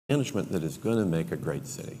management that is going to make a great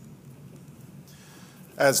city.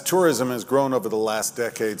 As tourism has grown over the last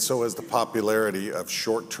decade, so has the popularity of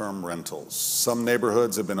short-term rentals. Some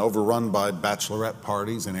neighborhoods have been overrun by bachelorette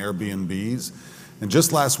parties and Airbnbs. And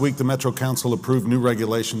just last week, the Metro Council approved new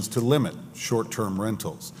regulations to limit short-term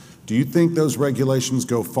rentals. Do you think those regulations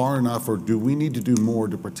go far enough, or do we need to do more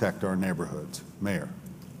to protect our neighborhoods? Mayor.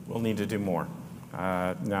 We'll need to do more.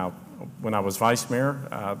 Now, when I was vice mayor,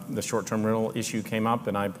 the short-term rental issue came up,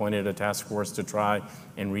 and I appointed a task force to try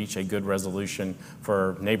and reach a good resolution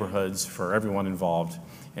for neighborhoods, for everyone involved.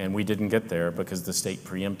 And we didn't get there because the state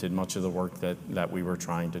preempted much of the work that we were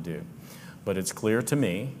trying to do. But it's clear to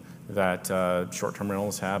me that short-term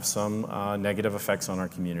rentals have some negative effects on our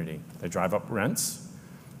community. They drive up rents,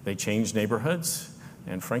 they change neighborhoods,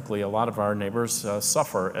 and frankly, a lot of our neighbors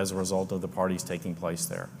suffer as a result of the parties taking place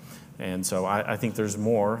there. And so I think there's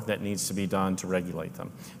more that needs to be done to regulate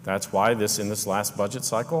them. That's why in this last budget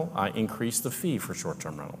cycle, I increased the fee for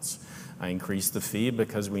short-term rentals. I increased the fee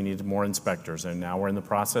because we needed more inspectors, and now we're in the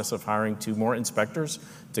process of hiring 2 more inspectors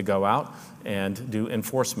to go out and do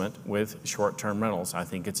enforcement with short-term rentals. I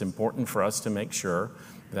think it's important for us to make sure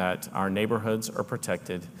that our neighborhoods are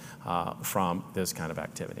protected from this kind of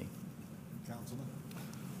activity. Councilman?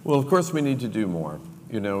 Well, of course we need to do more.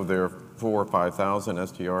 You know, there are 4,000 or 5,000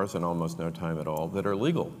 STRs in almost no time at all that are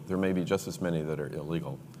legal. There may be just as many that are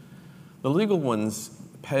illegal. The legal ones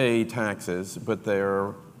pay taxes, but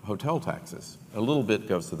they're hotel taxes. A little bit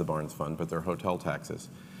goes to the Barnes Fund, but they're hotel taxes.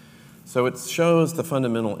 So it shows the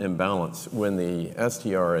fundamental imbalance when the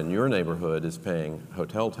STR in your neighborhood is paying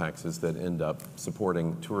hotel taxes that end up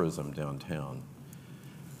supporting tourism downtown.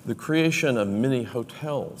 The creation of many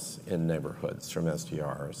hotels in neighborhoods from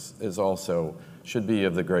STRs should be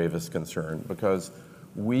of the gravest concern, because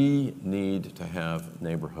we need to have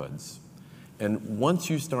neighborhoods. And once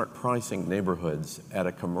you start pricing neighborhoods at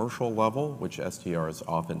a commercial level, which STRs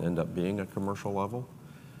often end up being a commercial level,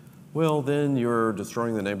 well, then you're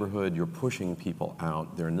destroying the neighborhood, you're pushing people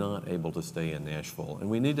out, they're not able to stay in Nashville. And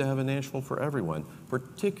we need to have a Nashville for everyone,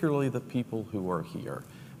 particularly the people who are here.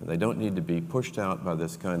 And they don't need to be pushed out by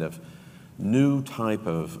this kind of new type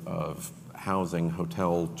of housing,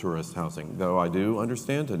 hotel, tourist housing. Though I do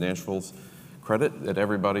understand, to Nashville's credit, that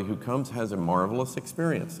everybody who comes has a marvelous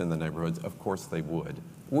experience in the neighborhoods. Of course they would.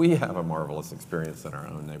 We have a marvelous experience in our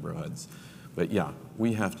own neighborhoods. But yeah,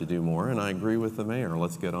 we have to do more, and I agree with the mayor.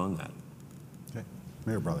 Let's get on that. Okay.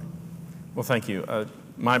 Mayor Briley. Well, thank you.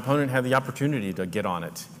 My opponent had the opportunity to get on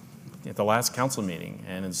it at the last council meeting,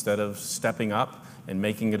 and instead of stepping up and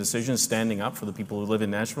making a decision, standing up for the people who live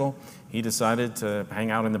in Nashville, he decided to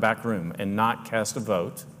hang out in the back room and not cast a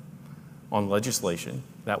vote on legislation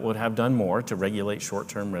that would have done more to regulate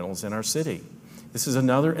short-term rentals in our city. This is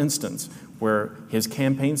another instance where his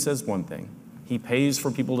campaign says one thing, he pays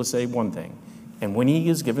for people to say one thing, and when he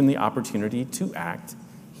is given the opportunity to act,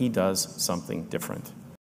 he does something different.